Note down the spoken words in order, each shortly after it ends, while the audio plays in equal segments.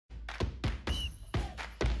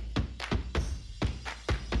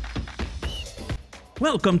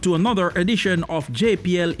Welcome to another edition of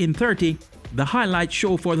JPL in 30, the highlight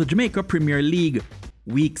show for the Jamaica Premier League.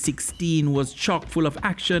 Week 16 was chock full of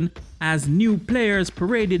action as new players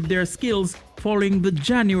paraded their skills following the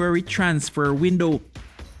January transfer window.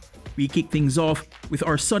 We kick things off with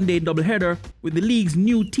our Sunday doubleheader with the league's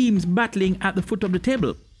new teams battling at the foot of the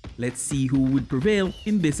table. Let's see who would prevail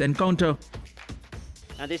in this encounter.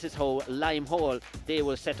 And this is how Lime Hall, they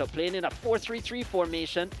will set up, playing in a 4-3-3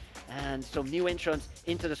 formation. And some new entrants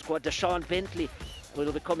into the squad. Deshaun Bentley will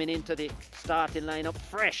be coming into the starting lineup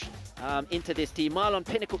fresh into this team. Marlon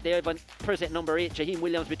Pennicook, they have a present number 8. Jaheim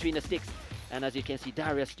Williams between the sticks. And as you can see,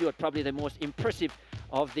 Darius Stewart, probably the most impressive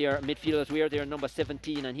of their midfielders. We are their number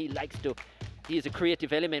 17, and he is a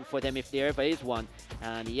creative element for them if there ever is one.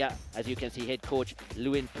 And yeah, as you can see, head coach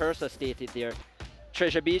Lewin Purser stated there.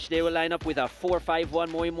 Treasure Beach, they will line up with a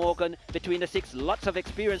 4-5-1. Moe Morgan between the six. Lots of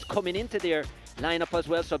experience coming into their lineup as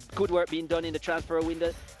well, so good work being done in the transfer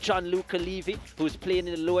window. John Luca Levy, who's playing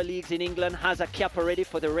in the lower leagues in England, has a cap already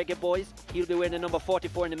for the Reggae Boys. He'll be wearing the number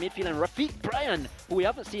 44 in the midfield. And Rafiq Bryan, who we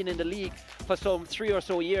haven't seen in the league for some 3 or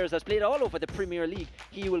so years, has played all over the Premier League.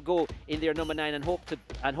 He will go in their number 9 and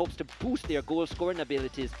hopes to boost their goal scoring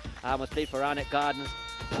abilities. Was played for Arnett Gardens,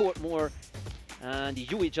 Portmore, and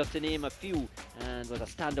Huey, just to name a few, and was a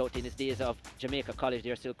standout in his days of Jamaica College.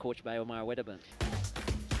 They're still coached by Omar Wedderburn.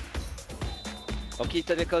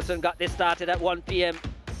 Okita Nicholson got this started at 1 p.m.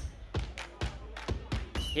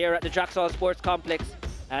 here at the Draxall Sports Complex,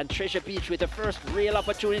 and Treasure Beach with the first real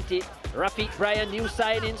opportunity. Rafiq Bryan, new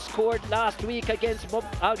signing, scored last week against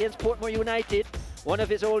Portmore United, one of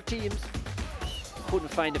his old teams. Couldn't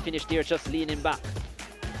find the finish there, just leaning back.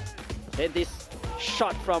 Then this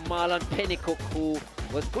shot from Marlon Pennicook, who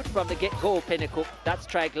was good from the get-go. Pennicook, that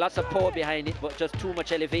strike, lots of power behind it, but just too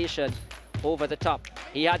much elevation over the top.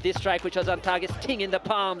 He had this strike which was on target, stinging the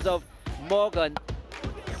palms of Morgan.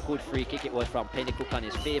 Good free kick it was from Pennicook on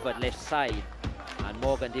his favoured left side, and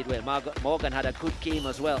Morgan did well. Morgan had a good game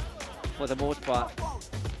as well for the most part.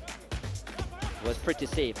 Was pretty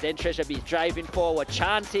safe. Then Treasure Beach driving forward,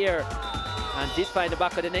 chance here, and did find the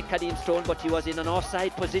back of the net, Kadeem Stone, but he was in an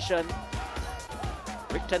offside position.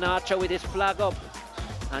 Rickton Archer with his flag up,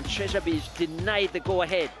 and Treasure Beach denied the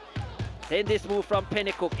go-ahead. Then this move from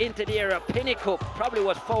Pennicook into the area. Pennicook probably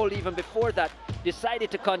was fouled even before that,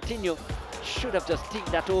 decided to continue. Should have just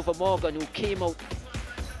ticked that over Morgan, who came out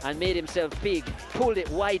and made himself big. Pulled it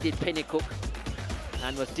wide, did Pennicook,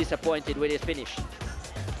 and was disappointed with his finish.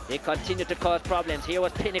 They continued to cause problems. Here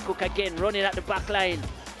was Pennicook again, running at the back line.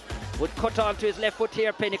 Would cut onto his left foot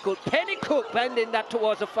here, Pennicook. Pennicook bending that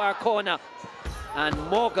towards the far corner. And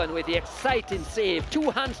Morgan with the exciting save,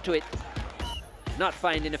 2 hands to it, not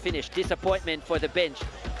finding a finish. Disappointment for the bench,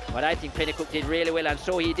 but I think Pennicook did really well, and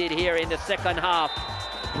so he did here in the second half.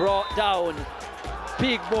 Brought down,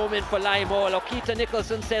 big moment for Lime Hall. Okita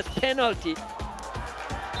Nicholson says penalty.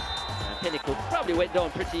 And Pennicook probably went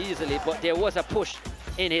down pretty easily, but there was a push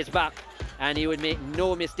in his back, and he would make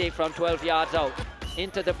no mistake from 12 yards out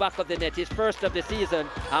into the back of the net. His first of the season,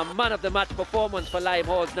 a man of the match performance for Lime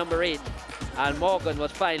Hall's number 8. And Morgan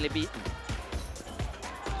was finally beaten.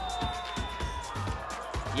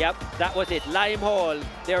 Yep, that was it. Lime Hall,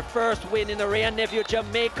 their first win in the Ray and Nephew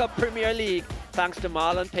Jamaica Premier League, thanks to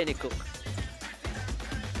Marlon Pennicook.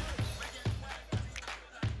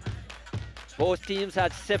 Both teams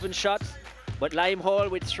had 7 shots, but Lime Hall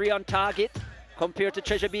with 3 on target, compared to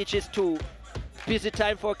Treasure Beach's 2. Busy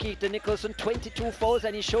time for Keith Nicholson, 22 fouls,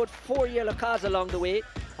 and he showed 4 yellow cards along the way.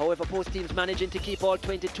 However, both teams managing to keep all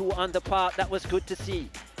 22 on the park. That was good to see.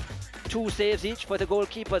 2 saves each for the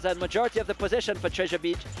goalkeepers, and majority of the possession for Treasure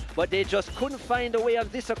Beach, but they just couldn't find a way on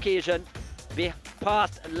this occasion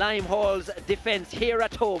past Lime Hall's defense here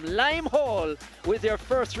at home. Lime Hall with their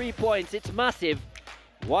first 3 points. It's massive.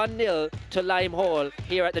 1-0 to Lime Hall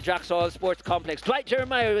here at the Draxall Sports Complex. Dwight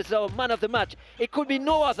Jeremiah is the man of the match. It could be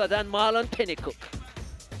no other than Marlon Pennicook.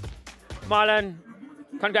 Marlon,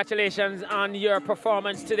 congratulations on your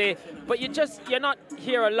performance today. But you're not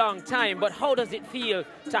here a long time, but how does it feel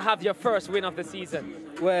to have your first win of the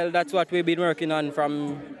season? Well, that's what we've been working on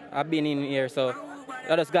from I've been in here, so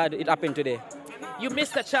that is glad it happened today. You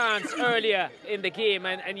missed a chance earlier in the game,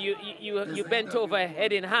 and you bent over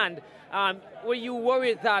head in hand. Were you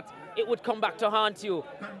worried that it would come back to haunt you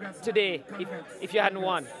today if you hadn't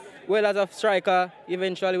won? Well, as a striker,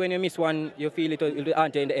 eventually when you miss one, you feel it will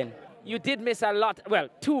haunt you in the end. You did miss a lot. Well,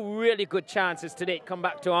 2 really good chances today come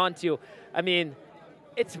back to haunt you. I mean,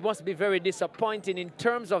 it must be very disappointing in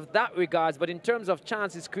terms of that regards, but in terms of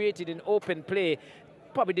chances created in open play,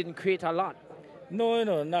 probably didn't create a lot. No,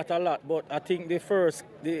 not a lot, but I think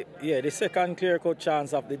the second clear-cut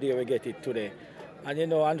chance of the day we get it today. And you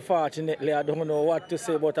know, unfortunately, I don't know what to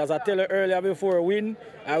say, but as I tell you earlier, before win,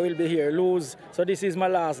 I will be here. Lose. So this is my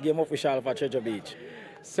last game official for Treasure Beach.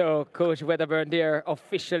 So Coach Wedderburn there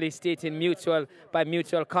officially stating by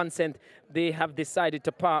mutual consent, they have decided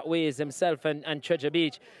to part ways, himself and Treasure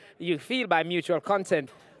Beach. You feel by mutual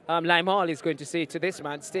consent, Lime Hall is going to say to this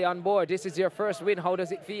man, stay on board. This is your first win. How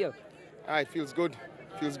does it feel? It feels good.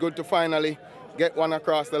 Feels good to finally get one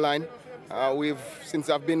across the line. Since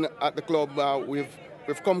I've been at the club,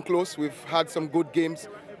 we've come close. We've had some good games.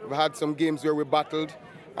 We've had some games where we battled,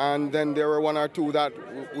 and then there were one or two that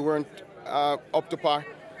we weren't up to par.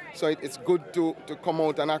 So it's good to come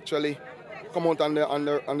out and actually come out on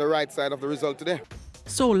the right side of the result today.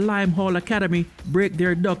 So Lime Hall Academy break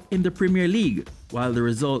their duck in the Premier League, while the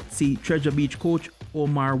results see Treasure Beach coach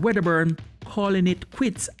Omar Wedderburn calling it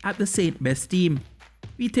quits at the St. Best team.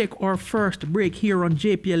 We take our first break here on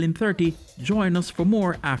JPL in 30. Join us for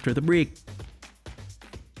more after the break.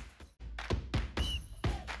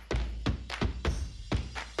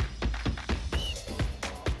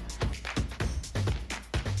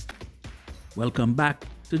 Welcome back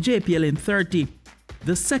to JPL in 30.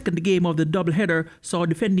 The second game of the doubleheader saw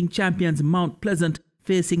defending champions Mount Pleasant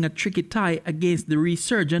facing a tricky tie against the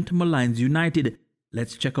resurgent Malines United.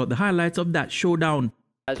 Let's check out the highlights of that showdown.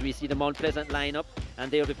 As we see the Mount Pleasant lineup, and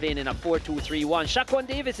they'll be playing in a 4-2-3-1. Shaquan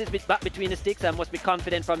Davis is back between the sticks and must be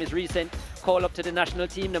confident from his recent call up to the national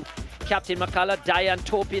team. The Captain McCullough, Diane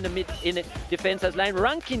Topi in the defencer's line.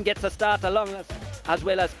 Rankin gets a start along as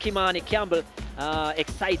well as Kimani Campbell.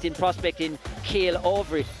 Exciting prospect in Cale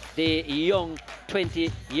Overy, the young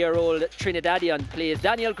 20-year-old Trinidadian plays.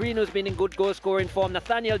 Daniel Green, who's been in good goal scoring form.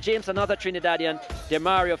 Nathaniel James, another Trinidadian.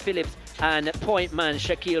 Demario Phillips and point man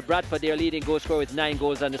Shaquille Bradford, their leading goal scorer with 9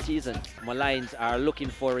 goals on the season. Malines are looking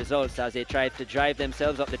for results as they try to drive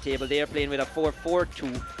themselves up the table. They are playing with a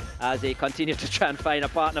 4-4-2 as they continue to try and find a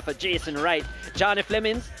partner for Jason Wright. Johnny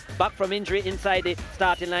Flemings back from injury inside the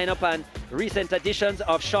starting lineup, and recent additions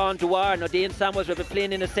of Sean Dewar and O'Dane Samuels will be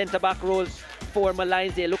playing in the centre-back roles for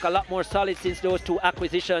Malines. They look a lot more solid since those 2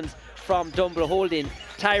 acquisitions from Dumble Holding.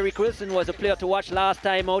 Tyreek Wilson was a player to watch last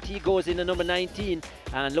time out. He goes in the number 19,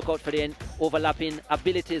 and look out for the overlapping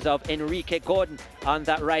abilities of Enrique Gordon on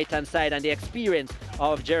that right-hand side and the experience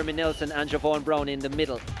of Jeremy Nelson and Javon Brown in the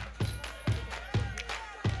middle.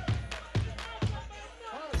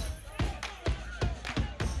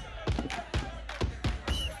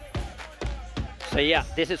 So yeah,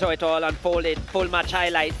 this is how it all unfolded. Full match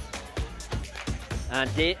highlights.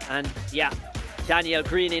 And yeah, Daniel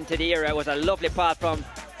Green into the area was a lovely pass from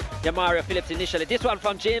Demario Phillips initially. This one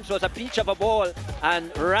from James was a peach of a ball,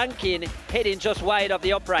 and Rankin heading just wide of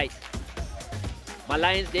the upright.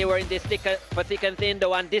 Malines, they were in this for thick and thin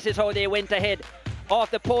though, and this is how they went ahead.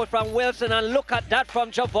 Off the post from Wilson, and look at that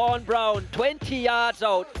from Javon Brown, 20 yards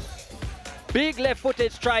out. Big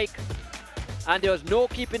left-footed strike, and there was no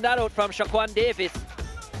keeping that out from Shaquan Davis.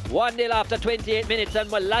 1-0 after 28 minutes, and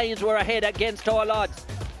Malines were ahead against all odds.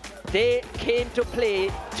 They came to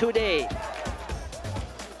play today.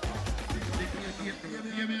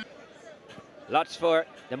 Lots for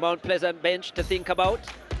the Mount Pleasant bench to think about.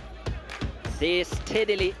 They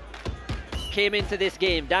steadily came into this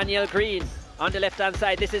game. Daniel Green on the left-hand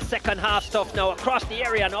side. This is second half stuff now across the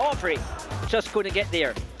area, and Overy just couldn't get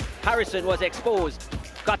there. Harrison was exposed.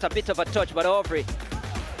 Got a bit of a touch, but Overy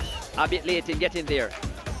a bit late in getting there.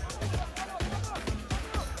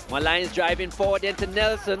 Malines driving forward into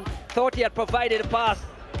Nelson. Thought he had provided a pass.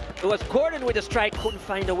 It was Gordon with a strike. Couldn't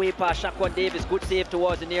find a way past Shaquan Davis. Good save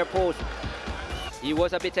towards the near post. He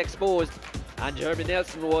was a bit exposed, and Jeremy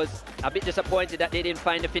Nelson was a bit disappointed that they didn't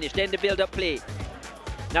find the finish. Then the build-up play.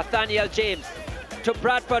 Nathaniel James to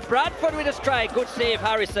Bradford. Bradford with a strike. Good save,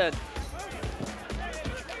 Harrison.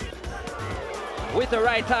 With the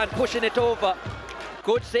right hand, pushing it over.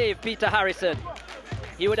 Good save, Peter Harrison.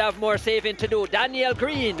 He would have more saving to do. Daniel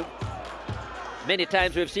Green. Many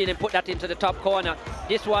times we've seen him put that into the top corner.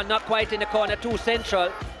 This one not quite in the corner, too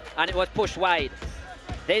central, and it was pushed wide.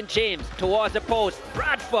 Then James towards the post.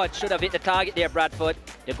 Bradford should have hit the target there, Bradford.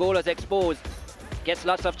 The goal was exposed. Gets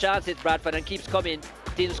lots of chances, Bradford, and keeps coming.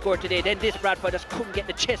 Didn't score today. Then this Bradford just couldn't get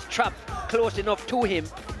the chest trap close enough to him.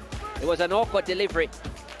 It was an awkward delivery.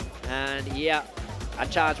 And yeah, a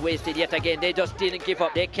chance wasted yet again. They just didn't give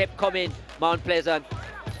up. They kept coming, Mount Pleasant.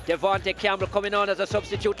 Devontae Campbell coming on as a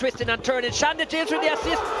substitute, twisting and turning. Shandy James with the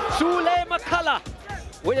assist. Sule McCullough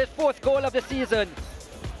with his 4th goal of the season.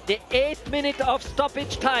 The 8th minute of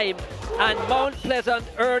stoppage time, and Mount Pleasant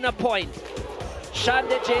earn a point.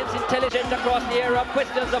 Shandy James intelligent across the area.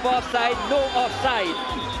 Questions of offside, no offside.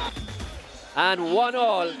 And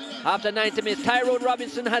 1-1 after 90 minutes. Tyrone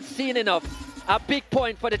Robinson had seen enough A big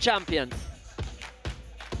point for the champions.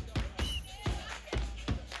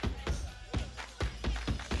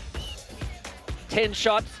 Ten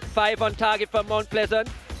shots, 5 on target for Mount Pleasant.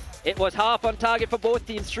 It was half on target for both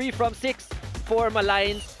teams, 3 from 6 for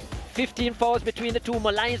Malines. 15 fouls between the two.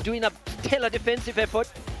 Malines doing a stellar defensive effort.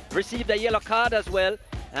 Received a yellow card as well.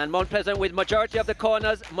 And Mount Pleasant with majority of the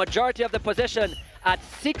corners, majority of the possession at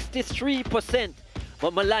 63%.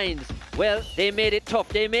 But Malines, well, they made it tough,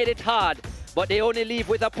 they made it hard, but they only leave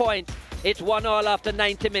with a point. It's 1-1 after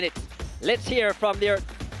 90 minutes. Let's hear from their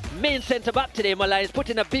main centre-back today, Malines, put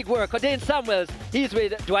in a big work. O'Dane Samuels, he's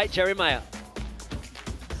with Dwight Jeremiah.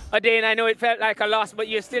 O'Dane, I know it felt like a loss, but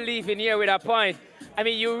you're still leaving here with a point. I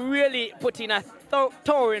mean, you really put in a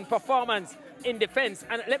towering performance in defense.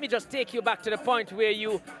 And let me just take you back to the point where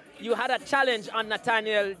you had a challenge on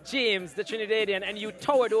Nathaniel James, the Trinidadian, and you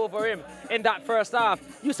towered over him in that first half.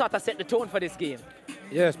 You sort of set the tone for this game.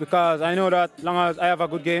 Yes, because I know that long as I have a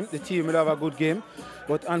good game, the team will have a good game.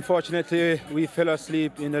 But unfortunately, we fell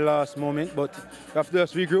asleep in the last moment. But we have to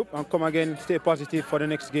just regroup and come again, stay positive for the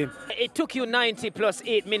next game. It took you 90 plus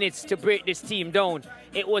 8 minutes to break this team down.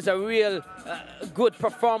 It was a real good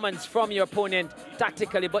performance from your opponent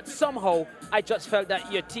tactically, but somehow I just felt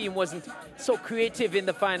that your team wasn't so creative in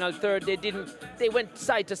the final third. They went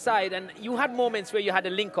side to side, and you had moments where you had a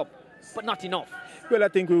link up, but not enough. Well, I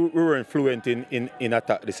think we weren't fluent in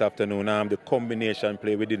attack this afternoon. The combination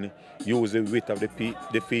play, we didn't use the width of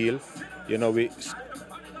the field. You know,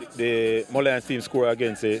 the Mullins team score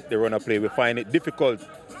against the runner play. We find it difficult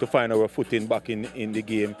to find our footing back in the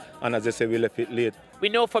game. And as I said, we left it late. We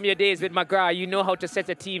know from your days with McGrath, you know how to set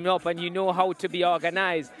a team up and you know how to be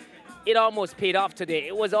organized. It almost paid off today.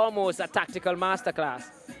 It was almost a tactical masterclass.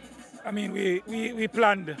 I mean, we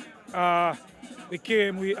planned. We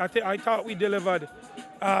came. I thought we delivered.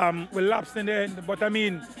 We lapsed in the end, but I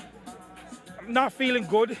mean, I'm not feeling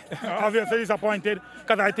good. Obviously disappointed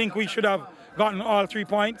because I think we should have gotten all 3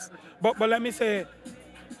 points. But let me say,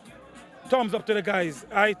 thumbs up to the guys.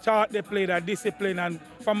 I thought they played a discipline, and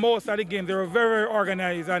for most of the game, they were very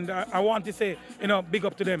organized. And I want to say, you know, big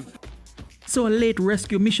up to them. So a late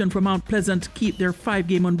rescue mission from Mount Pleasant keep their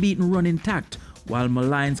 5-game unbeaten run intact, while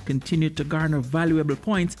Malines continued to garner valuable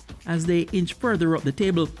points as they inch further up the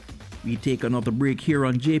table. We take another break here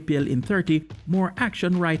on JPL in 30. More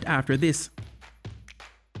action right after this.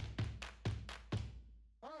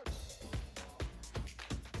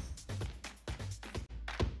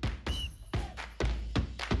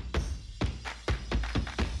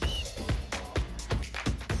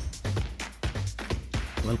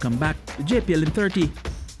 Welcome back to JPL in 30.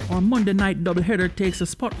 Our Monday night doubleheader takes a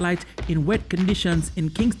spotlight in wet conditions in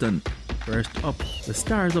Kingston. First up, the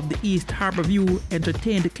Stars of the East Harbourview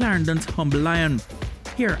entertained Clarendon's Humble Lion.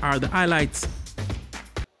 Here are the highlights.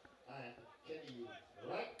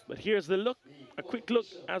 But here's the look, a quick look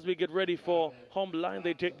as we get ready for Humble Lion.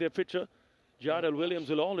 They take their picture. Jardel Williams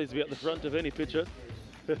will always be at the front of any picture.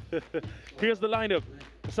 Here's the lineup.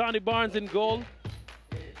 Sonny Barnes in goal.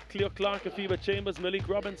 Cleo Clark, Afiba Chambers, Malik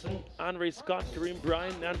Robinson, Andre Scott, Kareem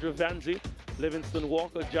Bryan, Andrew Vanzi, Livingston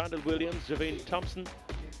Walker, Jardel Williams, Javane Thompson,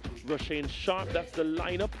 Roshane Sharp. That's the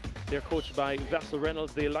lineup. They're coached by Vassal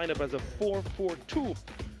Reynolds. They line up as a 4-4-2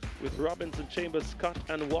 with Robinson, Chambers, Scott,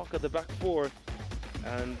 and Walker the back four.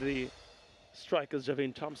 And the strikers,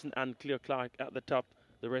 Javane Thompson and Cleo Clark at the top.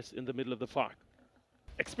 The rest in the middle of the park.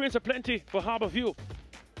 Experience aplenty for Harbourview.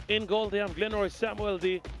 In goal, they have Glenroy Samuel,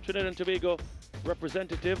 the Trinidad and Tobago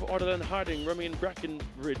representative, Orderland Harding, Ramin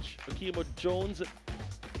Brackenridge, Akimo Jones,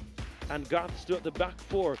 and Garth Stewart the back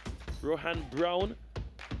four. Rohan Brown,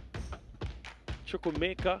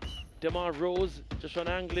 Chukwumeka, Demar Rose, Joshua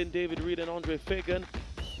Anglin, David Reed, and Andre Fagan.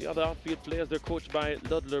 The other outfield players, they're coached by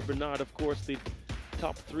Ludler Bernard, of course, the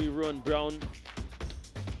top three, Rohan Brown,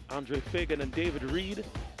 Andre Fagan, and David Reed.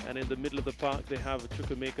 And in the middle of the park, they have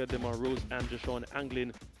Chukwumeka, Demar Rose, and Joshua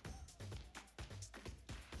Anglin.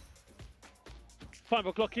 5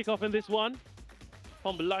 o'clock kickoff in this one.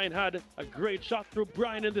 Humble Lion had a great shot through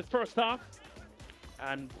Bryan in the first half.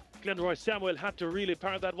 And Glenroy Samuel had to really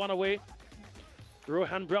parry that one away.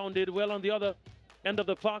 Rohan Brown did well on the other end of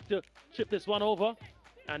the park to chip this one over.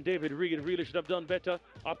 And David Reed really should have done better,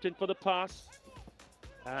 opting for the pass.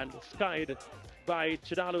 And skied by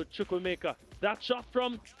Chidalo Chukwumeka. That shot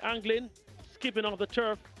from Anglin, skipping off the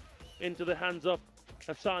turf into the hands of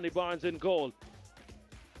Hassani Barnes in goal.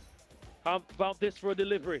 How about this for a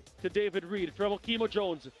delivery to David Reed from Okimo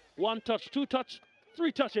Jones? 1 touch, 2 touch,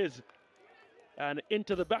 3 touches. And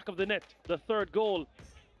into the back of the net, the third goal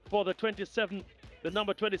for the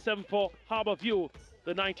number 27 for Harbourview,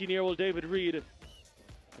 the 19-year-old David Reed. A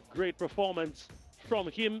great performance from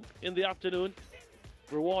him in the afternoon,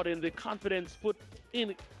 rewarding the confidence put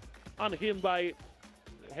in on him by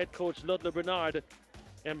head coach Ludlow Bernard,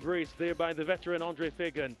 embraced there by the veteran Andre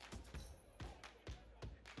Fagan.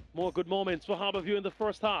 More good moments for Harborview in the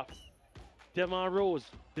first half. Devon Rose,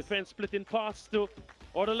 defense splitting pass to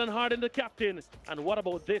Ordelan Hardin, the captain. And what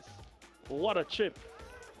about this? What a chip.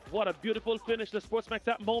 What a beautiful finish. The SportsMax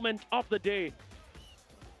that moment of the day.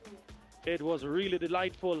 It was really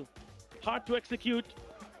delightful. Hard to execute.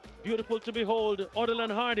 Beautiful to behold.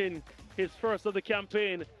 Ordelan Hardin, his first of the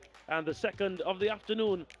campaign and the second of the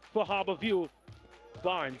afternoon for Harborview.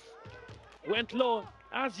 Barnes went low,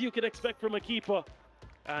 as you could expect from a keeper,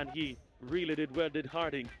 and he really did well, did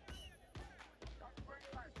Harding.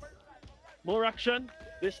 More action.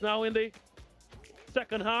 This now in the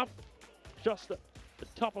second half. Just the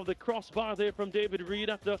top of the crossbar there from David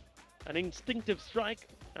Reed after an instinctive strike.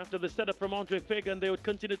 After the setup from Andre Fagan, they would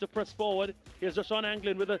continue to press forward. Here's Joshawn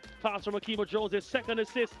Anglin with a pass from Akimo Jones, his second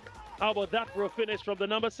assist. How about that for a finish from the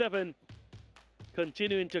number 7?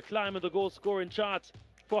 Continuing to climb in the goal scoring charts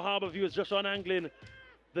for Harborview is Joshawn Anglin,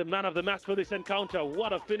 the man of the match for this encounter.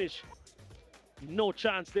 What a finish. No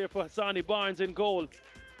chance there for Hassani Barnes in goal.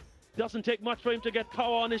 Doesn't take much for him to get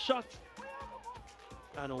power on his shots.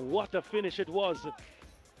 And what a finish it was.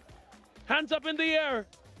 Hands up in the air.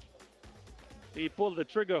 He pulled the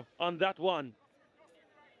trigger on that one.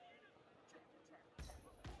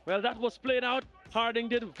 Well, that was played out. Harding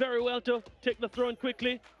did very well to take the throw in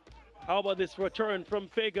quickly. How about this return from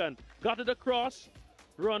Fagan? Got it across.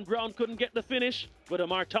 Ron Brown couldn't get the finish, but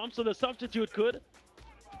Amar Thompson, the substitute, could.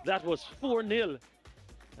 That was 4-0.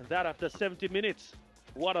 And that after 70 minutes.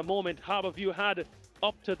 What a moment Harborview had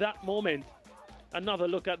up to that moment. Another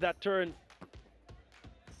look at that turn.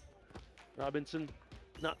 Robinson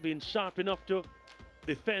not being sharp enough to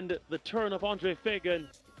defend the turn of Andre Fagan,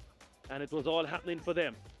 and it was all happening for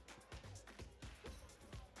them.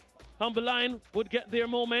 Humberline would get their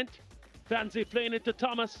moment. Fancy playing it to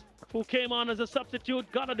Thomas, who came on as a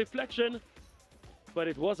substitute, got a deflection, but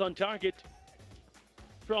it was on target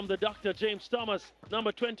from the Dr. James Thomas,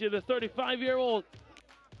 number 20, the 35-year-old,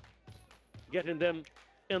 getting them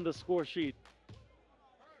in the score sheet.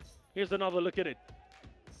 Here's another look at it.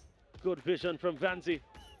 Good vision from Vanzi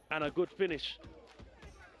and a good finish.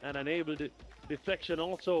 And an able deflection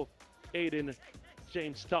also aiding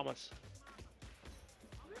James Thomas.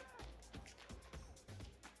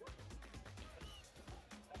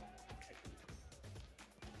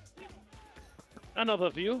 Another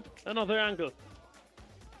view, another angle.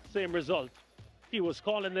 Same result. He was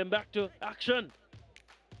calling them back to action.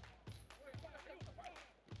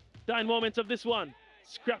 9 moments of this one.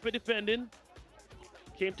 Scrappy defending.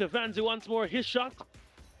 Came to Vanzi once more. His shot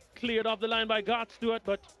cleared off the line by Garth Stewart,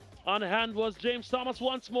 but on hand was James Thomas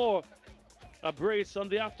once more. A brace on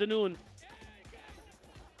the afternoon.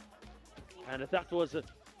 And that was a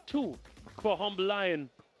 2 for Humble Lion.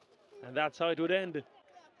 And that's how it would end.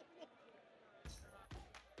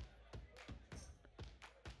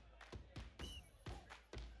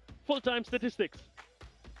 Full-time statistics.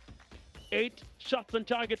 8 shots on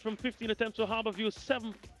target from 15 attempts for Harborview,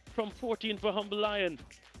 7 from 14 for Humble Lion.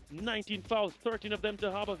 19 fouls, 13 of them to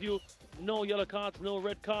Harborview. No yellow cards, no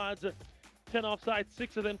red cards. 10 offsides,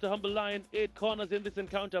 6 of them to Humble Lion. 8 corners in this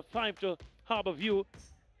encounter, 5 to Harborview.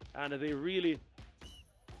 And they really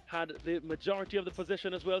had the majority of the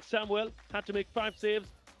possession as well. Samuel had to make 5 saves,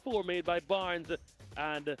 4 made by Barnes.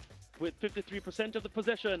 And with 53% of the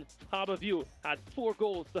possession, Harborview had 4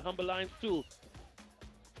 goals to Humble Lion's 2.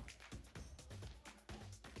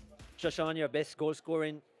 Shashan, your best goal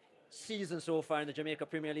scoring season so far in the Jamaica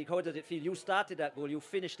Premier League. How does it feel? You started that goal, you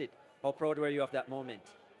finished it. How proud were you of that moment?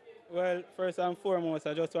 Well, first and foremost,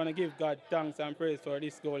 I just want to give God thanks and praise for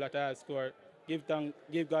this goal that I have scored. Give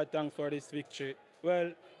God thanks for this victory.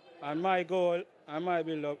 Well, on my goal and my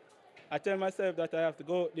build-up, I tell myself that I have to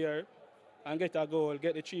go out there and get a goal,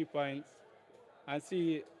 get the 3 points, and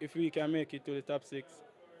see if we can make it to the top 6.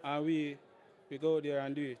 And we go there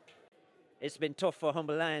and do it. It's been tough for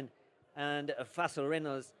Humble Lion and Vassal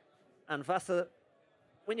Reynolds. And Vassal,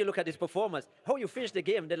 when you look at his performance, how you finished the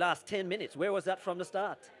game the last 10 minutes, where was that from the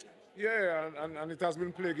start? Yeah, and it has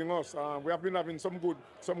been plaguing us. We have been having some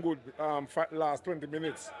good last 20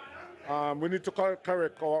 minutes. We need to correct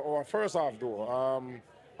our first half though.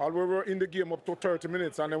 We were in the game up to 30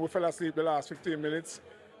 minutes and then we fell asleep the last 15 minutes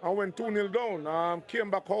and went 2-0 down. Came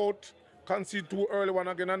back out, conceded too early one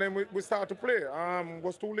again, and then we started to play.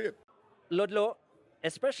 Was too late. Ludlow,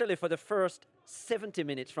 especially for the first 70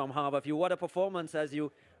 minutes from Harborview, what a performance as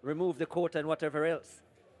you remove the court and whatever else.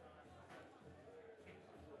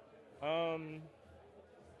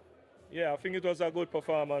 Yeah, I think it was a good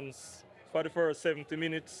performance for the first 70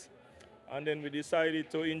 minutes. And then we decided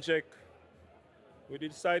to inject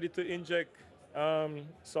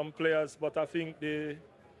some players, but I think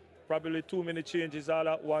probably too many changes all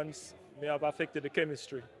at once may have affected the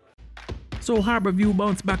chemistry. So Harborview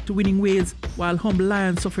bounced back to winning ways, while Humble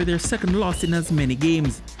Lions suffered their second loss in as many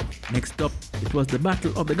games. Next up, it was the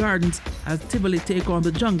Battle of the Gardens as Tivoli take on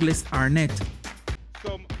the junglist Arnett.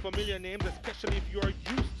 Some familiar names, especially if you're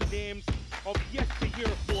used to names of yesteryear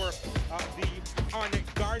for the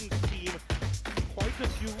Arnett Gardens team. Quite a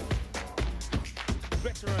few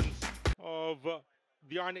veterans of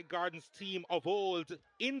the Arnett Gardens team of old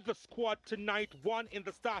in the squad tonight. One in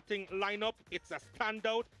the starting lineup. It's a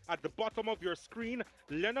standout at the bottom of your screen.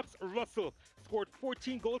 Lennox Russell scored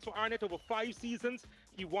 14 goals for Arnett over 5 seasons.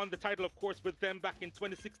 He won the title, of course, with them back in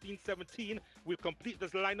 2016-17. We'll complete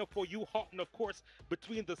this lineup for you. Houghton, of course,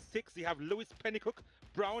 between the 6. You have Lewis Pennycook,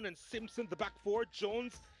 Brown and Simpson, the back 4.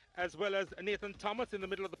 Jones, as well as Nathan Thomas in the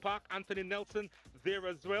middle of the park. Anthony Nelson there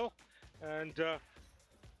as well. And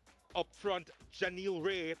up front, Janeel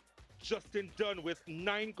Ray, Justin Dunn with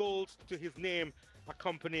 9 goals to his name,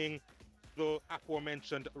 accompanying the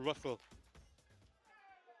aforementioned Russell.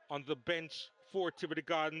 On the bench for Tivoli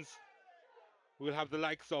Gardens, we'll have the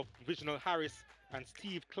likes of Visional Harris and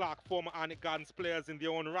Steve Clark, former Arnett Gardens players in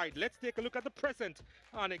their own right. Let's take a look at the present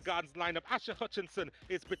Arnett Gardens lineup. Asher Hutchinson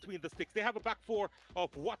is between the sticks. They have a back 4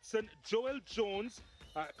 of Watson, Joel Jones,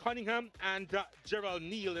 Cunningham and Gerald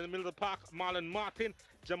Neal. In the middle of the park, Marlon Martin,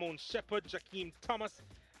 Jamon Shepherd, Jakeem Thomas,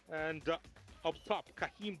 and up top,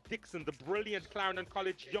 Kaheem Dixon, the brilliant Clarendon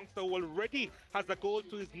College youngster who already has a goal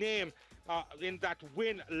to his name in that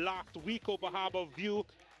win last week over Harborview.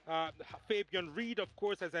 Fabian Reed, of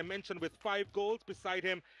course, as I mentioned, with 5 goals beside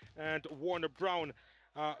him, and Warner Brown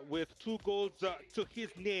with 2 goals to his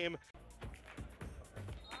name.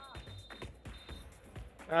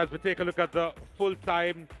 As we take a look at the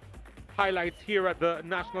full-time highlights here at the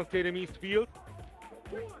National Stadium East Field.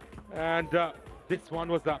 And this one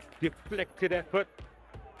was a deflected effort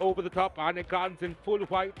over the top. Arnett Gardens in full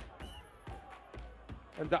white.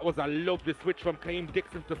 And that was a lovely switch from Kaheem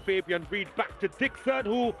Dixon to Fabian Reed. Back to Dixon,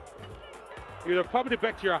 who you'd probably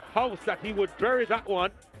bet your house that he would bury that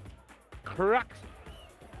one. Cracked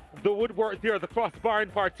the woodwork there, the crossbar in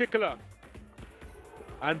particular.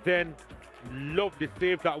 And then lovely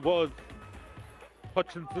save that was.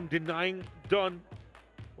 Hutchinson denying Dunn,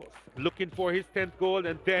 was looking for his 10th goal,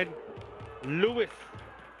 and then Lewis,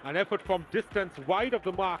 an effort from distance wide of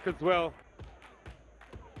the mark as well.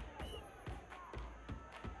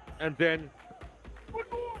 And then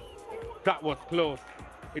that was close.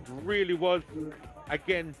 It really was,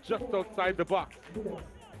 again, just outside the box.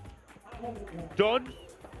 Dunn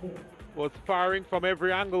was firing from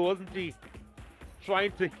every angle, wasn't he?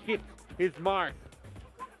 Trying to hit his mark.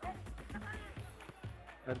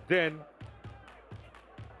 And then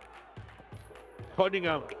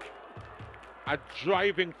Cunningham, a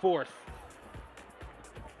driving force,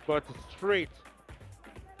 but straight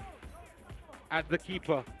at the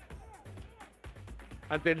keeper.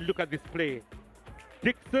 And then look at this play.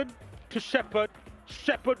 Dixon to Shepherd.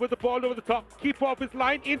 Shepherd with the ball over the top. Keeper off his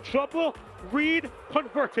line, in trouble. Reed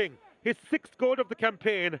converting his 6th goal of the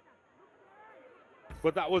campaign.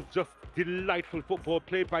 But that was just delightful football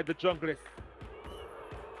played by the junglist.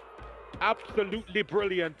 Absolutely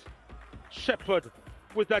brilliant. Shepherd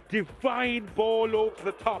with a divine ball over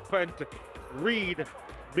the top, and Reed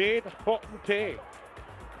made Houghton pay.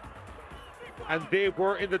 And they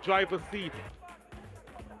were in the driver's seat.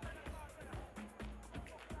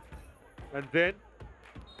 And then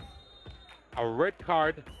a red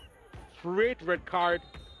card, straight red card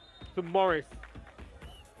to Morris.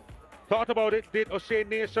 Thought about it, did O'Shea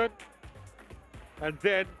Nation, and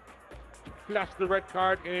then flashed the red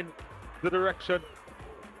card in the direction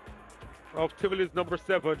of Tivoli's number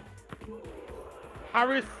 7.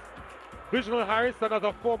 Harris, Visional Harris,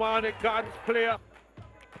 another former Arnett Gardens player,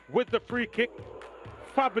 with the free kick.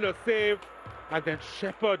 Fabulous save. And then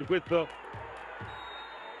Shepherd with the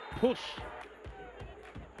push.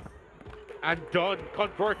 And Dunn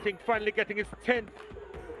converting, finally getting his 10th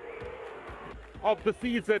of the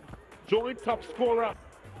season. Joint top scorer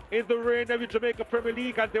in the reign of the Jamaica Premier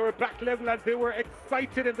League, and they were back level and they were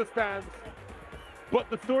excited in the stands. But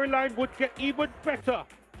the storyline would get even better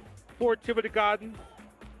for Tivoli Gardens,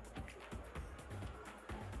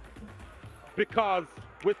 because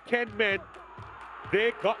with 10 men,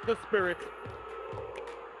 they got the spirit.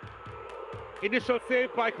 Initial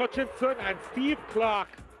save by Hutchinson and Steve Clark.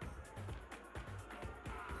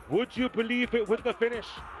 Would you believe it with the finish?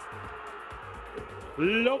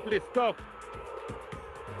 Lovely stuff.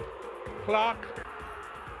 Clark,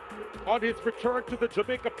 on his return to the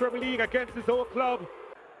Jamaica Premier League against his old club,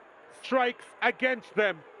 strikes against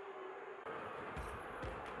them.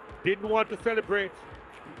 Didn't want to celebrate.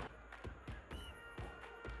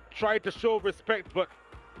 Tried to show respect, but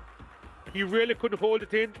he really couldn't hold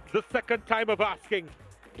it in the second time of asking,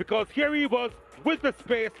 because here he was with the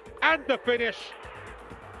space and the finish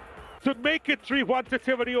to make it 3-1 to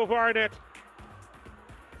Tivoli over Arnett.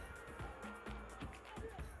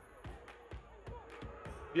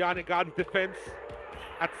 The Arnett Gardens defense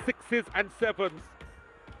at 6s and 7s.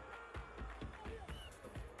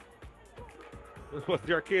 Was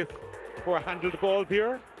there a case for a handled ball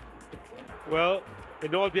there? Well,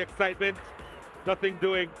 in all the excitement, nothing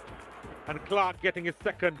doing. And Clark getting his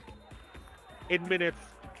second in minutes.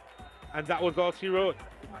 And that was all she wrote.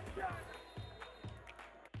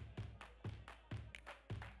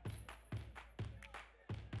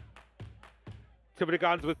 Tivoli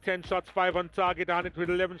Gardens with 10 shots, 5 on target. Arnett with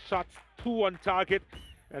 11 shots, 2 on target.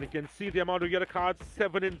 And you can see the amount of yellow cards,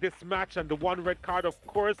 7 in this match, and the 1 red card, of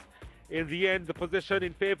course. In the end, the position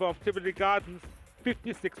in favor of Tivoli Gardens,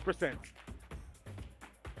 56%.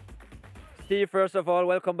 Steve, first of all,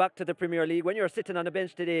 welcome back to the Premier League. When you were sitting on the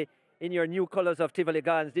bench today in your new colours of Tivoli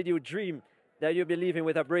Gardens, did you dream that you'd be leaving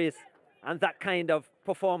with a brace and that kind of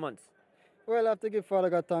performance? Well, I have to give Father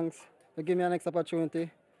God thanks to give me an next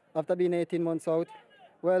opportunity after being 18 months out.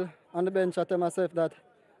 Well, on the bench, I tell myself that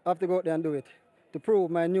I have to go out there and do it to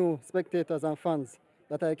prove my new spectators and fans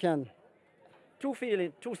that I can. Two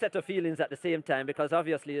sets of feelings at the same time, because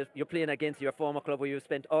obviously you're playing against your former club where you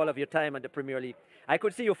spent all of your time at the Premier League. I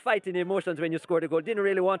could see you fighting emotions when you scored a goal. Didn't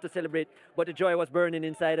really want to celebrate, but the joy was burning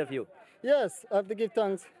inside of you. Yes, I have to give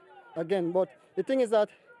thanks again, but the thing is that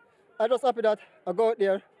I'm just happy that I go out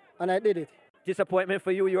there and I did it. Disappointment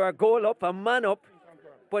for you. You are a goal up, a man up,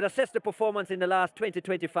 but assess the performance in the last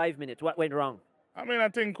 20-25 minutes. What went wrong? I mean, I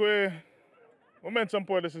think we made some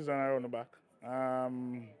poor decisions around the back,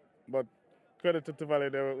 but credit to Tivoli,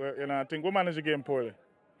 I think we managed the game poorly.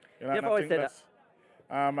 You've always said that.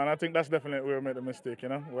 And I think that's definitely where we made a mistake,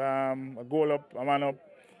 a goal up, a man up,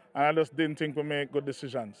 and I just didn't think we made good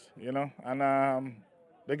decisions, and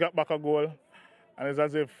they got back a goal, and it's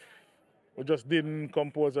as if we just didn't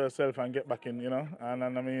compose ourselves and get back in, and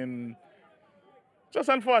I mean, just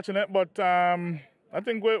unfortunate, but I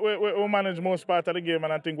think we managed most part of the game,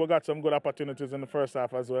 and I think we got some good opportunities in the first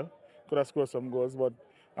half as well. Could have scored some goals, but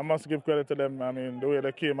I must give credit to them. I mean, the way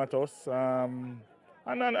they came at us, and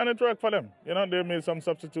it worked for them. They made some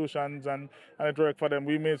substitutions, and it worked for them.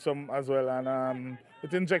 We made some as well, and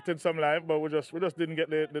it injected some life, but we just didn't get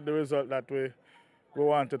the result that we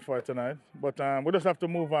wanted for tonight. But we just have to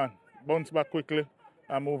move on, bounce back quickly,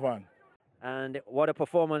 and move on. And what a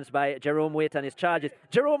performance by Jerome Waite and his charges.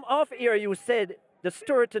 Jerome, off air, you said the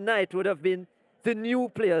story tonight would have been the new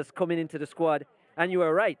players coming into the squad, and you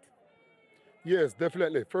were right. Yes,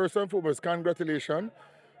 definitely. First and foremost, congratulations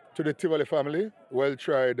to the Tivoli family. Well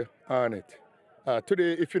tried, Arnett.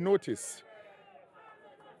 Today, if you notice,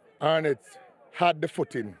 Arnett had the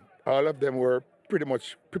footing. All of them were pretty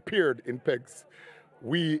much prepared in pegs.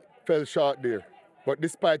 We fell short there. But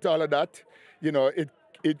despite all of that, it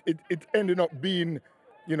ended up being,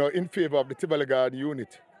 in favor of the Tivoli Guard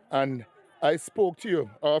unit. And I spoke to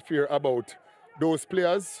you off here about those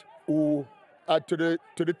players who add to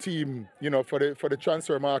the team, for the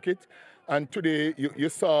transfer market. And today you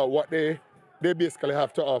saw what they basically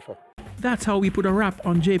have to offer. That's how we put a wrap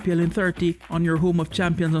on JPL in 30 on your home of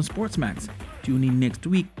champions on SportsMax. Tune in next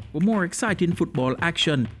week for more exciting football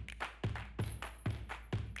action.